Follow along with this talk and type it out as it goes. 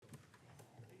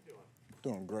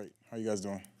Doing great. How you guys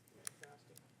doing?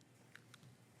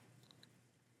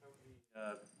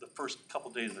 The first couple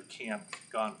days of camp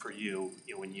gone for you,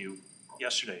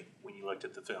 yesterday, when you looked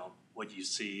at the film, what do you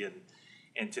see,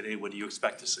 and today, what do you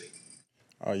expect to see?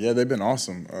 Yeah, they've been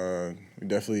awesome. We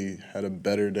definitely had a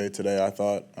better day today, I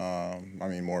thought.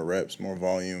 More reps, more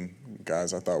volume.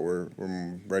 Guys, I thought were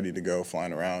ready to go,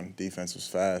 flying around. Defense was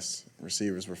fast.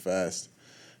 Receivers were fast.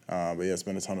 But yeah, it's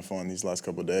been a ton of fun these last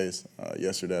couple of days.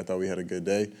 Yesterday, I thought we had a good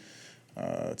day.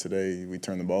 Today, we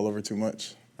turned the ball over too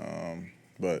much.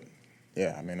 But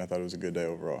yeah, I thought it was a good day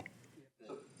overall.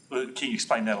 But can you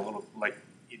explain that a little, like,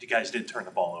 you guys did turn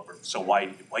the ball over, so why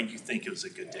do you think it was a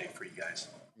good day for you guys?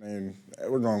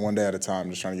 We're going one day at a time,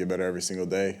 just trying to get better every single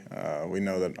day. We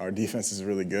know that our defense is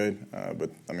really good, but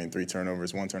 3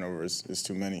 turnovers, 1 turnover is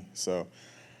too many. So,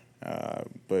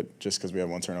 but just because we have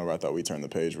 1 turnover, I thought we turned the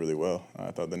page really well.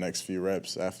 I thought the next few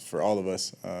reps, for all of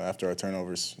us, after our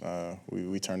turnovers,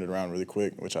 we turned it around really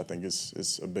quick, which I think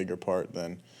is a bigger part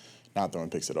than not throwing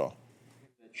picks at all.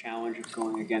 The challenge of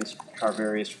going against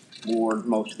Tarvarius Ward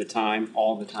most of the time,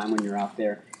 all the time when you're out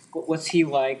there. What's he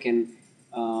like, and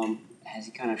has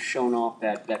he kind of shown off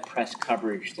that press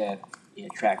coverage that he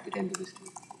attracted into this team?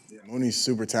 Mooney's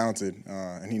super talented,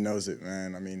 and he knows it,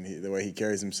 man. The way he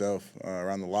carries himself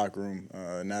around the locker room,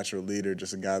 a natural leader,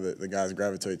 just a guy that the guys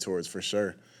gravitate towards for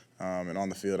sure. And on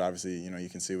the field, obviously, you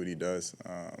can see what he does.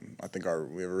 I think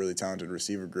we have a really talented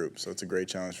receiver group, so it's a great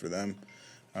challenge for them.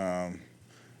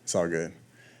 It's all good.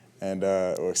 And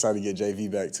we're excited to get JV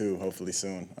back, too, hopefully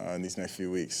soon in these next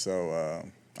few weeks. So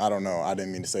I don't know. I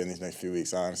didn't mean to say in these next few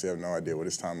weeks. I honestly have no idea what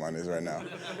his timeline is right now.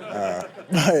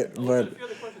 But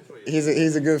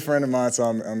he's a good friend of mine, so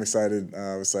I'm excited.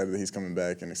 Excited that he's coming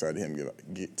back, and excited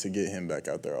to get him back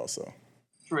out there also.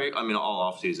 Right.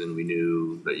 All offseason, we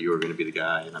knew that you were going to be the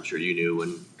guy, and I'm sure you knew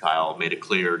when Kyle made it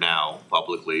clear now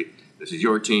publicly, this is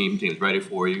your team's ready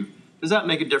for you. Does that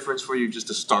make a difference for you just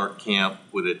to start camp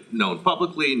with it known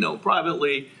publicly, known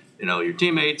privately, your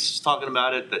teammates talking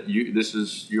about it, that this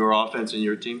is your offense and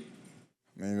your team?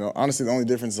 Honestly, the only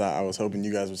difference is I was hoping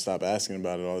you guys would stop asking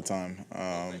about it all the time.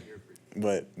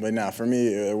 But nah, for me,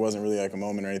 it wasn't really like a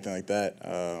moment or anything like that.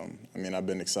 I've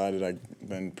been excited. I've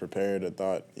been prepared. I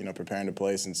thought, preparing to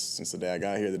play since the day I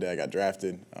got here, the day I got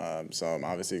drafted. So I'm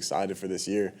obviously excited for this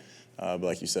year. But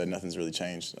like you said, nothing's really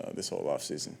changed this whole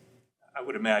offseason. I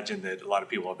would imagine that a lot of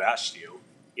people have asked you,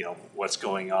 what's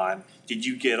going on. Did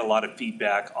you get a lot of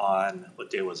feedback on, what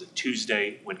day was it,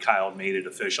 Tuesday, when Kyle made it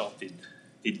official? Did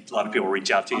a lot of people reach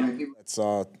out to you? I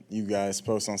saw you guys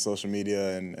post on social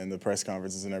media and the press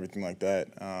conferences and everything like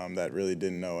that, that really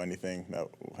didn't know anything that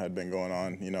had been going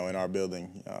on, in our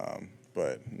building.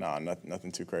 But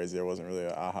nothing too crazy. There wasn't really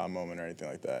an aha moment or anything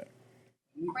like that.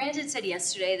 Brandon said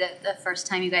yesterday that the first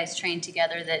time you guys trained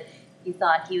together that you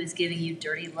thought he was giving you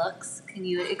dirty looks. Can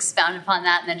you expound upon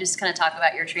that and then just kind of talk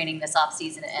about your training this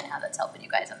offseason and how that's helping you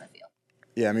guys on the field?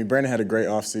 Yeah, Brandon had a great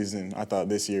offseason. I thought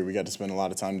this year we got to spend a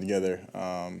lot of time together,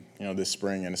 this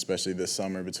spring and especially this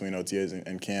summer between OTAs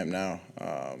and camp now.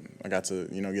 I got to,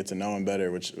 get to know him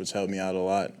better, which helped me out a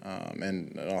lot,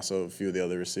 and also a few of the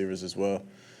other receivers as well.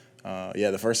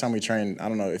 The first time we trained, I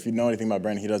don't know, if you know anything about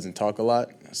Brandon, he doesn't talk a lot.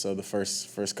 So the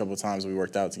first couple of times we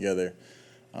worked out together,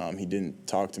 he didn't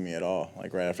talk to me at all,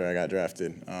 like right after I got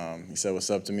drafted. He said what's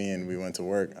up to me, and we went to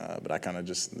work, but I kind of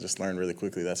just learned really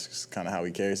quickly that's just kind of how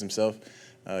he carries himself.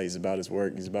 He's about his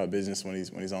work. He's about business when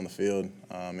he's on the field,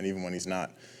 and even when he's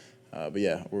not.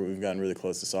 We've gotten really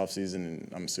close this offseason,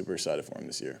 and I'm super excited for him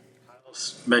this year.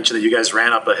 Mentioned that you guys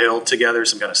ran up a hill together,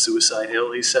 some kind of suicide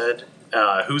hill, he said.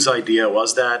 Whose idea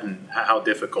was that, and how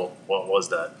difficult was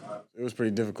that? It was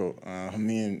pretty difficult.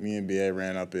 Me and BA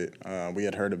ran up it. We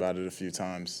had heard about it a few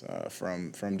times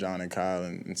from John and Kyle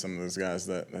and some of those guys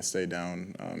that stayed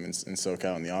down in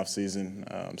SoCal in the off season.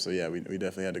 We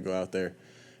definitely had to go out there.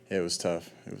 Yeah, it was tough.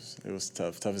 It was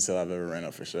tough. Toughest hill I've ever ran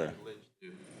up for sure.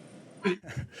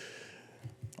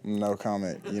 No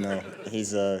comment.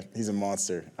 He's a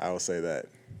monster. I will say that.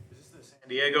 Is this the San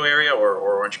Diego area or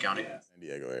Orange County? San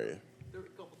Diego area. There were a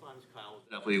couple times Kyle was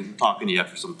definitely talking to you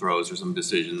after some throws or some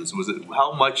decisions.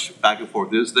 How much back and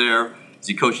forth is there? Is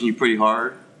he coaching you pretty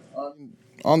hard?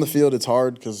 On the field, it's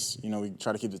hard because, we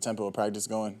try to keep the tempo of practice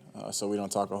going, so we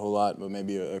don't talk a whole lot, but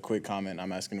maybe a quick comment.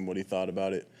 I'm asking him what he thought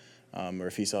about it, or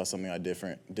if he saw something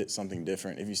did something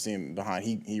different. If you see him behind,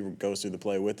 he goes through the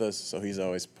play with us, so he's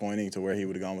always pointing to where he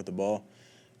would have gone with the ball,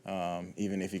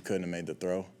 even if he couldn't have made the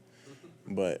throw.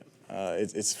 But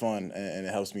it's fun, and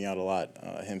it helps me out a lot,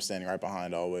 him standing right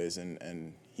behind always,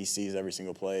 and he sees every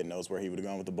single play and knows where he would have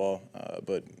gone with the ball,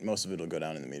 but most of it will go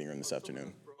down in the meeting room this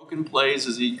afternoon. broken plays?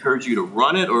 Does he encourage you to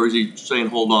run it, or is he saying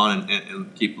hold on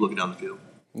and keep looking down the field?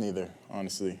 Neither,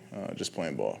 honestly, just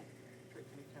playing ball.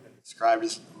 Describe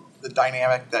just the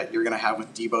dynamic that you're going to have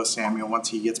with Deebo Samuel once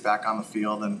he gets back on the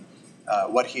field and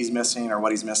what he's missing or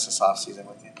what he's missed this offseason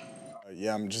with you.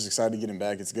 Yeah, I'm just excited to get him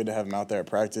back. It's good to have him out there at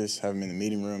practice, have him in the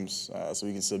meeting rooms, so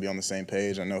we can still be on the same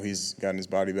page. I know he's gotten his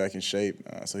body back in shape,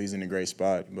 so he's in a great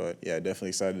spot. But yeah, definitely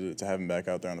excited to have him back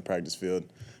out there on the practice field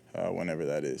whenever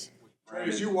that is.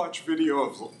 As you watch video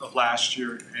of last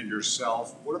year and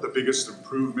yourself, what are the biggest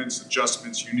improvements,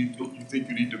 adjustments you think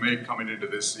you need to make coming into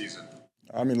this season?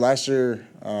 I mean, last year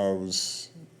was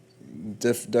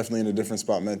definitely in a different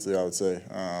spot mentally, I would say.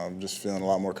 Just feeling a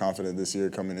lot more confident this year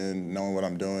coming in, knowing what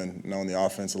I'm doing, knowing the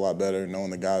offense a lot better,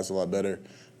 knowing the guys a lot better,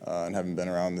 and having been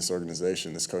around this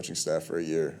organization, this coaching staff for a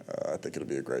year, I think it'll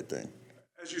be a great thing.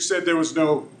 As you said, there was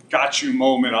no got you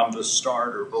moment on the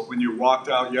starter, but when you walked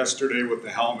out yesterday with the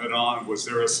helmet on, was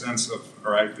there a sense of,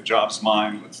 all right, the job's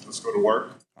mine, let's go to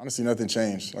work? Honestly, nothing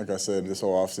changed. Like I said, this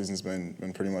whole offseason's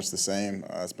been pretty much the same.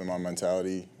 It's been my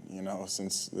mentality,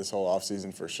 since this whole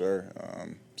offseason for sure.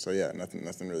 So yeah,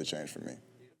 nothing really changed for me.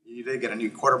 You did get a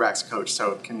new quarterbacks coach,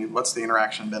 so what's the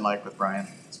interaction been like with Brian?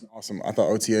 It's been awesome. I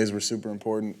thought OTAs were super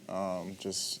important.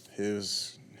 Just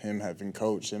him having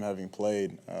coached, him having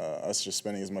played, us just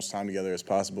spending as much time together as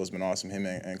possible has been awesome. Him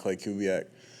and Clay Kubiak.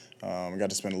 I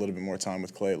got to spend a little bit more time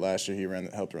with Clay last year.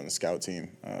 He helped run the scout team.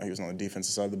 He was on the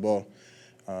defensive side of the ball.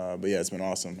 But yeah, it's been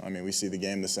awesome. I mean, we see the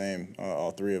game the same,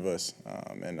 all three of us.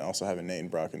 And also having Nate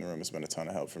and Brock in the room has been a ton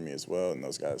of help for me as well. And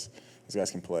those guys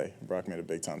can play. Brock made a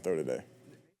big time throw today.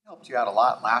 Helped you out a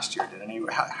lot last year, didn't he?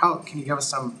 How can you give us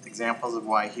some examples of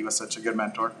why he was such a good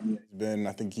mentor?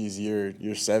 I think he's year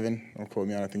 7. Don't quote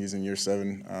me on. I think he's in year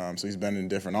 7. So he's been in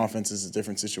different offenses,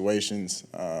 different situations.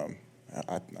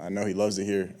 I know he loves it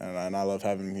here, and I love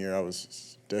having him here. I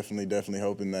was definitely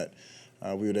hoping that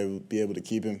we would be able to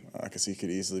keep him because he could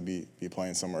easily be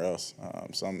playing somewhere else.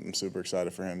 So I'm super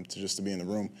excited for him to be in the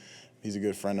room. He's a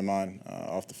good friend of mine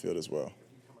off the field as well.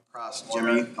 Across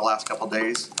Jimmy the last couple of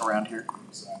days around here?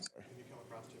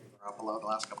 Garoppolo the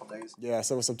last couple of days? Yeah, I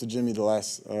said what's up to Jimmy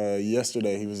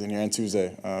yesterday. He was in here on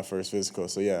Tuesday for his physical.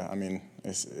 So yeah, I mean,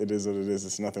 it is what it is.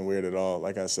 It's nothing weird at all.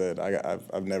 Like I said,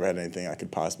 I've never had anything I could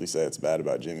possibly say that's bad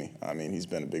about Jimmy. I mean, he's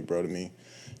been a big bro to me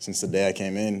since the day I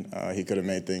came in. He could have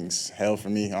made things hell for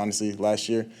me, honestly, last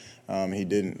year. He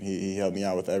didn't. He helped me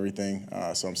out with everything.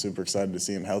 So I'm super excited to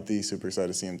see him healthy, super excited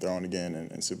to see him throwing again,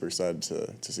 and super excited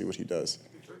to see what he does.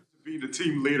 Being a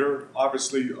team leader,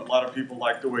 obviously a lot of people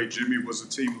like the way Jimmy was a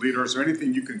team leader. Is there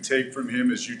anything you can take from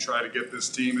him as you try to get this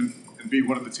team and be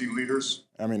one of the team leaders?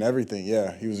 I mean, everything,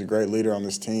 yeah. He was a great leader on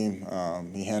this team.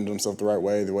 He handled himself the right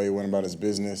way, the way he went about his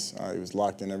business. He was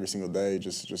locked in every single day,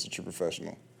 just a true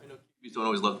professional. I know you don't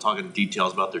always love talking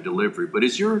details about their delivery, but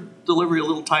is your delivery a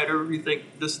little tighter, you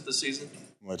think, this season?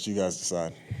 I'll let you guys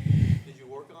decide. Did you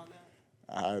work on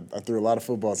that? I threw a lot of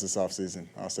footballs this offseason,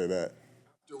 I'll say that.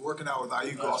 After working out with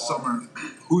Ayuk all summer,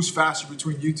 who's faster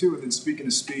between you two? And then speaking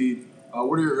of speed,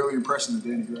 what are your early impressions of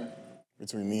Danny Gray?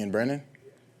 Between me and Brandon?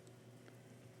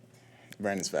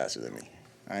 Brandon's faster than me.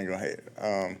 I ain't gonna hate.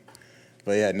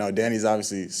 But yeah, no, Danny's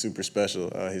obviously super special.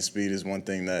 His speed is one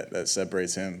thing that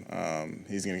separates him.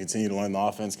 He's gonna continue to learn the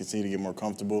offense, continue to get more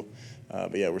comfortable.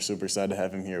 But yeah, we're super excited to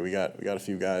have him here. We got a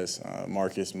few guys,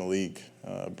 Marcus, Malik,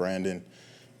 Brandon,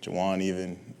 Jawan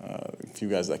even, a few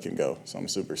guys that can go. So I'm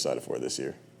super excited for it this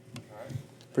year.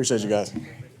 Appreciate you guys. Part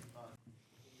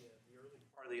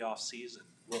of the off season,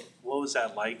 what was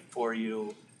that like for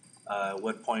you? At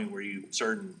what point were you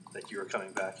certain that you were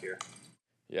coming back here?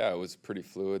 Yeah, it was pretty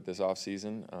fluid this off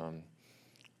season.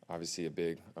 Obviously a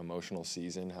big emotional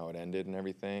season, how it ended and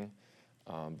everything.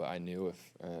 But I knew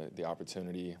if the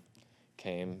opportunity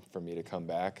came for me to come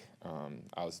back,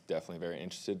 I was definitely very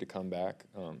interested to come back.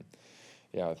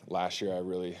 Last year I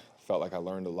really felt like I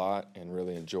learned a lot and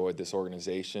really enjoyed this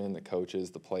organization, the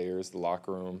coaches, the players, the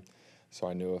locker room. So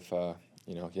I knew if an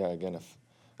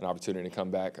opportunity to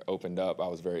come back opened up, I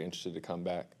was very interested to come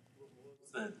back.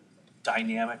 The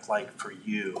dynamic like for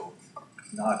you,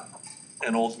 not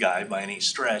an old guy by any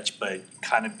stretch, but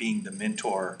kind of being the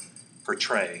mentor for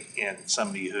Trey and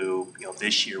somebody who,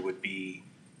 this year would be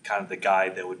kind of the guy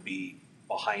that would be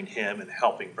behind him and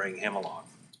helping bring him along?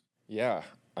 Yeah,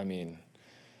 I mean,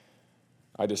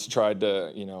 I just tried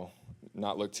to,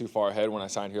 not look too far ahead when I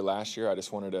signed here last year. I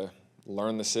just wanted to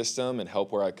learn the system and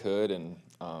help where I could. And,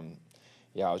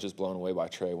 I was just blown away by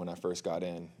Trey when I first got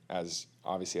in.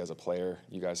 Obviously as a player,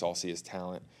 you guys all see his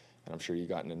talent, and I'm sure you've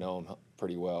gotten to know him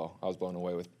pretty well. I was blown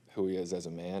away with who he is as a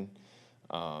man.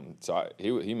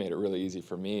 He made it really easy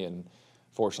for me. And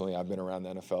fortunately, I've been around the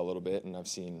NFL a little bit, and I've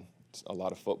seen, a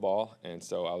lot of football, and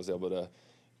so I was able to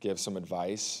give some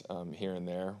advice here and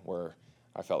there where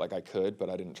I felt like I could, but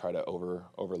I didn't try to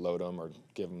overload him or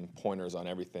give him pointers on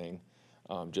everything.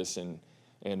 Just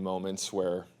in moments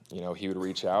where he would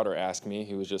reach out or ask me.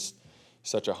 He was just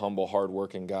such a humble,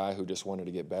 hardworking guy who just wanted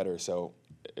to get better. So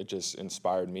it just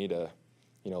inspired me to,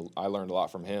 I learned a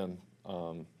lot from him.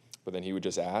 But then he would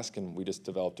just ask, and we just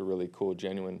developed a really cool,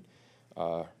 genuine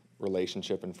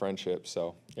relationship and friendship.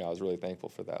 So yeah, I was really thankful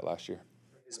for that last year.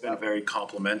 He's been very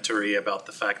complimentary about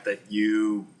the fact that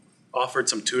you offered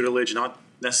some tutelage, not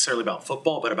necessarily about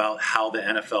football, but about how the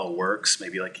NFL works.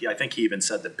 Maybe I think he even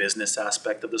said the business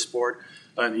aspect of the sport.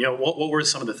 And what were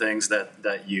some of the things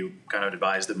that you kind of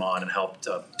advised him on and helped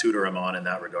tutor him on in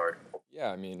that regard? Yeah,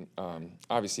 I mean,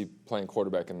 obviously playing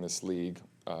quarterback in this league,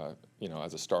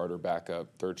 as a starter, backup,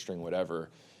 third string, whatever,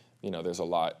 there's a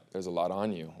lot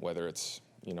on you, whether it's,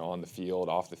 on the field,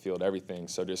 off the field, everything.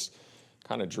 So just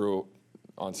kind of drew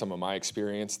on some of my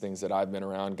experience, things that I've been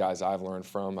around, guys I've learned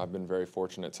from. I've been very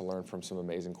fortunate to learn from some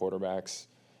amazing quarterbacks.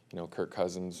 Kirk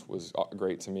Cousins was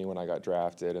great to me when I got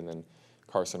drafted, and then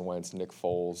Carson Wentz, Nick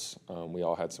Foles. We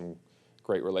all had some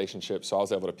great relationships, so I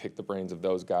was able to pick the brains of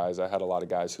those guys. I had a lot of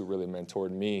guys who really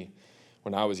mentored me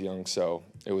when I was young, so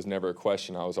it was never a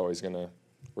question. I was always going to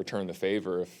return the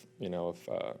favor if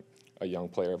a young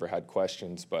player ever had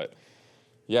questions. But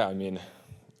yeah, I mean,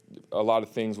 a lot of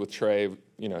things with Trey,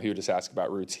 he would just ask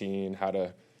about routine, how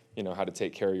to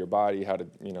take care of your body, how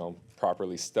to,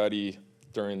 properly study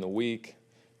during the week.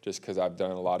 Just because I've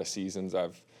done a lot of seasons,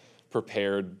 I've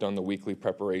prepared, done the weekly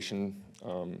preparation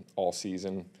all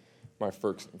season, my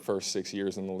first 6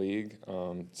 years in the league.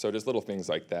 So just little things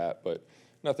like that, but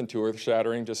nothing too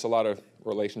earth-shattering, just a lot of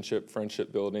relationship,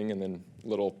 friendship building, and then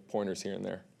little pointers here and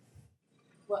there.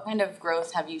 What kind of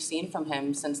growth have you seen from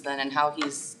him since then, and how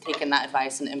he's taken that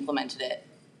advice and implemented it?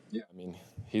 Yeah, I mean,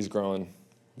 he's grown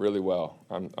really well.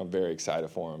 I'm very excited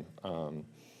for him.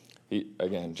 He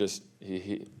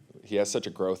has such a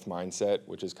growth mindset,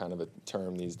 which is kind of a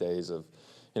term these days of,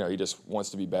 he just wants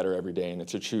to be better every day, and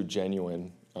it's a true,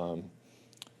 genuine,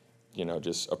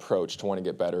 just approach to want to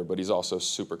get better. But he's also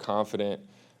super confident,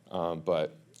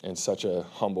 but in such a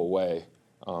humble way.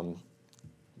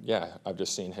 I've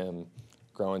just seen him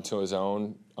grow into his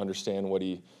own, understand what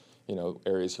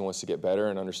areas he wants to get better,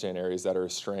 and understand areas that are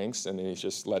his strengths. And then he's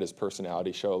just let his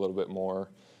personality show a little bit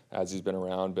more as he's been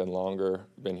around, been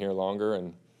here longer,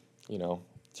 and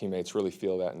teammates really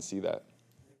feel that and see that.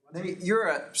 You're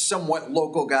a somewhat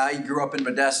local guy. You grew up in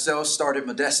Modesto, started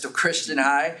Modesto Christian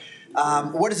High.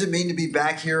 What does it mean to be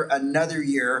back here another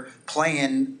year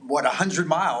playing, 100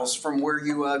 miles from where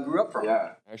you grew up from?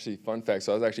 Yeah. Actually, fun fact,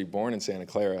 so I was actually born in Santa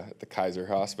Clara at the Kaiser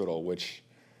Hospital, which,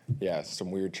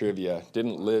 some weird trivia.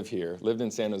 Didn't live here. Lived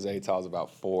in San Jose till I was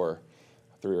about 3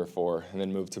 or 4, and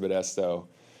then moved to Modesto,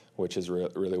 which is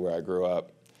really where I grew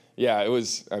up. Yeah, it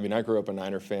was, I grew up a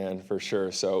Niner fan for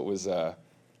sure, so it was,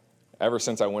 ever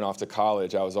since I went off to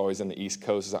college, I was always in the East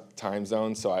Coast time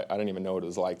zone, so I didn't even know what it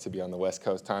was like to be on the West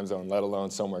Coast time zone, let alone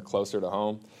somewhere closer to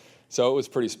home. So it was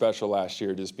pretty special last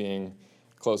year, just being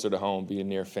closer to home, being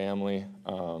near family,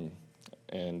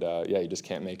 you just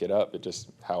can't make it up. It's just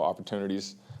how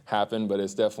opportunities happen, but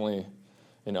it's definitely,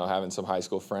 having some high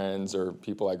school friends or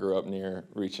people I grew up near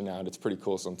reaching out. It's pretty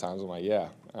cool sometimes. I'm like,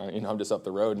 I'm just up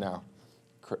the road now.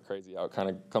 Crazy how it kind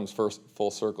of comes full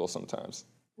circle sometimes.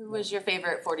 Who was your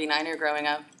favorite 49er growing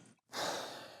up?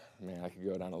 Man, I could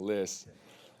go down a list.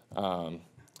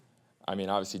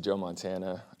 Obviously Joe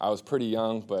Montana. I was pretty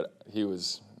young, but he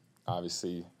was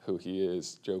obviously who he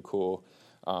is, Joe Cool.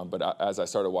 But as I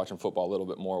started watching football a little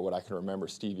bit more, what I can remember,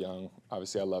 Steve Young.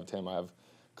 Obviously, I loved him. I have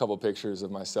a couple pictures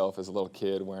of myself as a little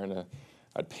kid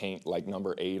I'd paint like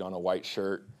number 8 on a white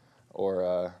shirt.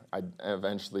 Or I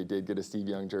eventually did get a Steve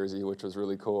Young jersey, which was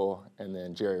really cool. And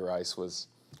then Jerry Rice was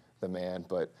the man.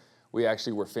 But we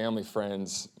actually were family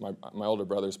friends. My older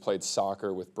brothers played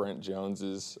soccer with Brent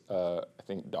Jones's,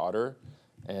 daughter.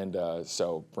 And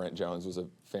so Brent Jones was a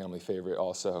family favorite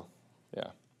also.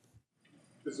 Yeah.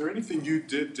 Is there anything you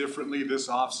did differently this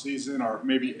offseason, or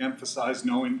maybe emphasize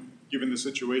knowing, given the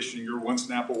situation, you're one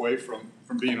snap away from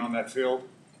being on that field?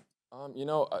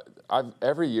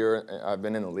 Every year I've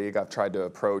been in the league, I've tried to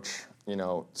approach,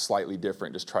 slightly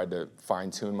different, just tried to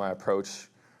fine-tune my approach.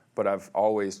 But I've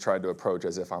always tried to approach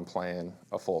as if I'm playing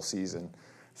a full season.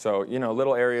 So,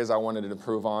 little areas I wanted to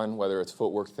improve on, whether it's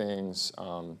footwork things,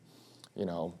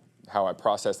 how I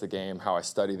process the game, how I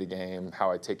study the game,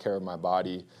 how I take care of my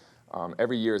body.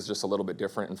 Every year is just a little bit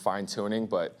different and fine-tuning,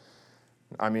 but,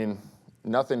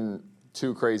 nothing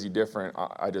too crazy different.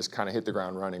 I just kind of hit the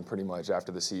ground running pretty much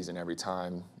after the season every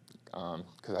time.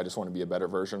 because I just want to be a better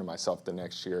version of myself the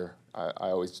next year. I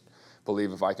always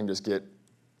believe if I can just get,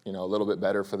 a little bit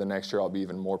better for the next year, I'll be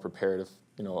even more prepared if,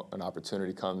 an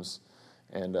opportunity comes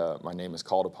and my name is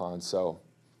called upon. So,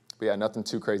 but yeah, nothing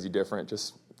too crazy different.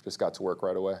 Just got to work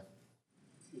right away.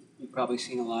 You've probably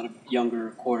seen a lot of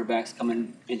younger quarterbacks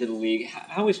coming into the league.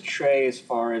 How is Trey as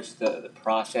far as the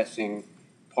processing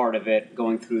part of it,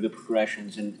 going through the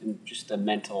progressions and just the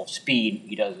mental speed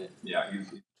he does it? Yeah,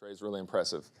 Trey's really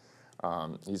impressive.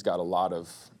 He's got a lot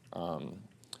of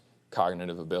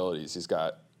cognitive abilities. He's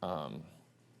got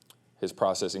his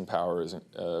processing power is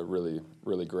really,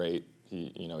 really great.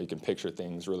 He can picture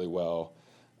things really well,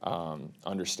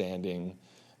 understanding,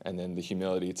 and then the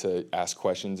humility to ask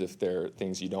questions if there are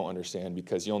things you don't understand,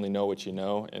 because you only know what you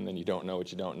know, and then you don't know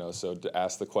what you don't know. So to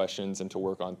ask the questions and to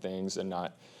work on things and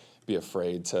not be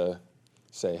afraid to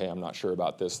say, hey, I'm not sure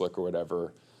about this, look, or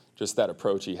whatever. Just that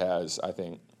approach he has, I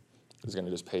think, is going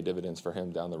to just pay dividends for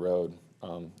him down the road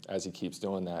as he keeps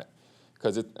doing that.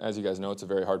 Because, as you guys know, it's a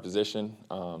very hard position.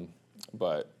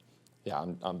 But, yeah,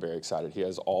 I'm very excited. He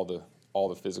has all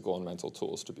the physical and mental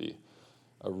tools to be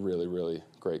a really, really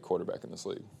great quarterback in this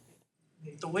league.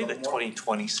 The way the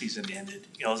 2020 season ended,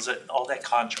 is that all that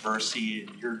controversy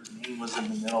and your name was in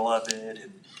the middle of it,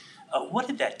 and what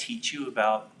did that teach you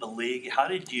about the league? How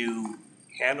did you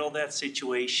handle that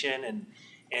situation,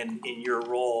 and in your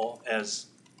role as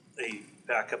a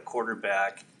backup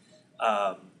quarterback,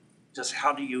 just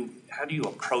how do you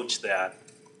approach that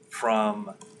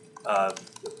from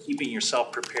keeping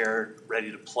yourself prepared,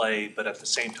 ready to play, but at the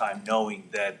same time knowing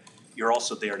that you're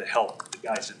also there to help the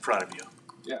guys in front of you?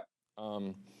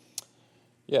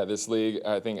 Yeah, this league,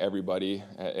 I think everybody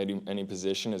at any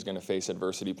position is going to face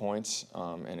adversity points,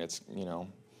 and it's,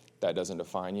 that doesn't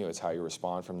define you. It's how you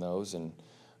respond from those, and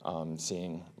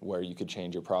seeing where you could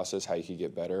change your process, how you could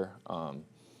get better.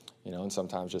 And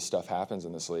sometimes just stuff happens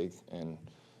in this league, and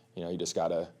you just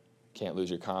can't lose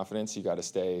your confidence. You got to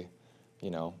stay,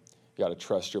 you got to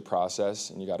trust your process,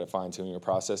 and you got to fine tune your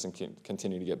process and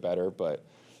continue to get better. But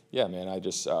yeah, man, I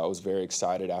was very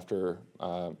excited after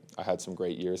I had some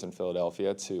great years in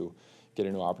Philadelphia to get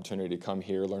a new opportunity to come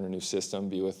here, learn a new system,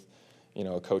 be with,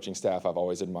 a coaching staff I've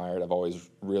always admired. I've always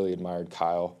really admired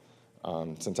Kyle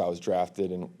since I was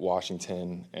drafted in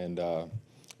Washington, and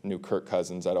knew Kirk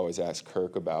Cousins. I'd always ask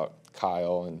Kirk about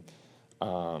Kyle, and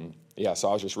so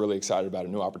I was just really excited about a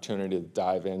new opportunity to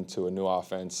dive into a new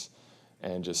offense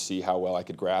and just see how well I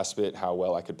could grasp it, how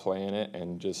well I could play in it,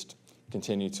 and just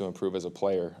continue to improve as a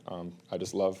player. I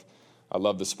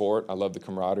love the sport. I love the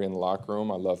camaraderie in the locker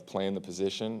room. I love playing the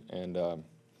position, and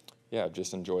I've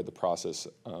just enjoyed the process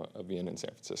of being in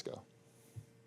San Francisco.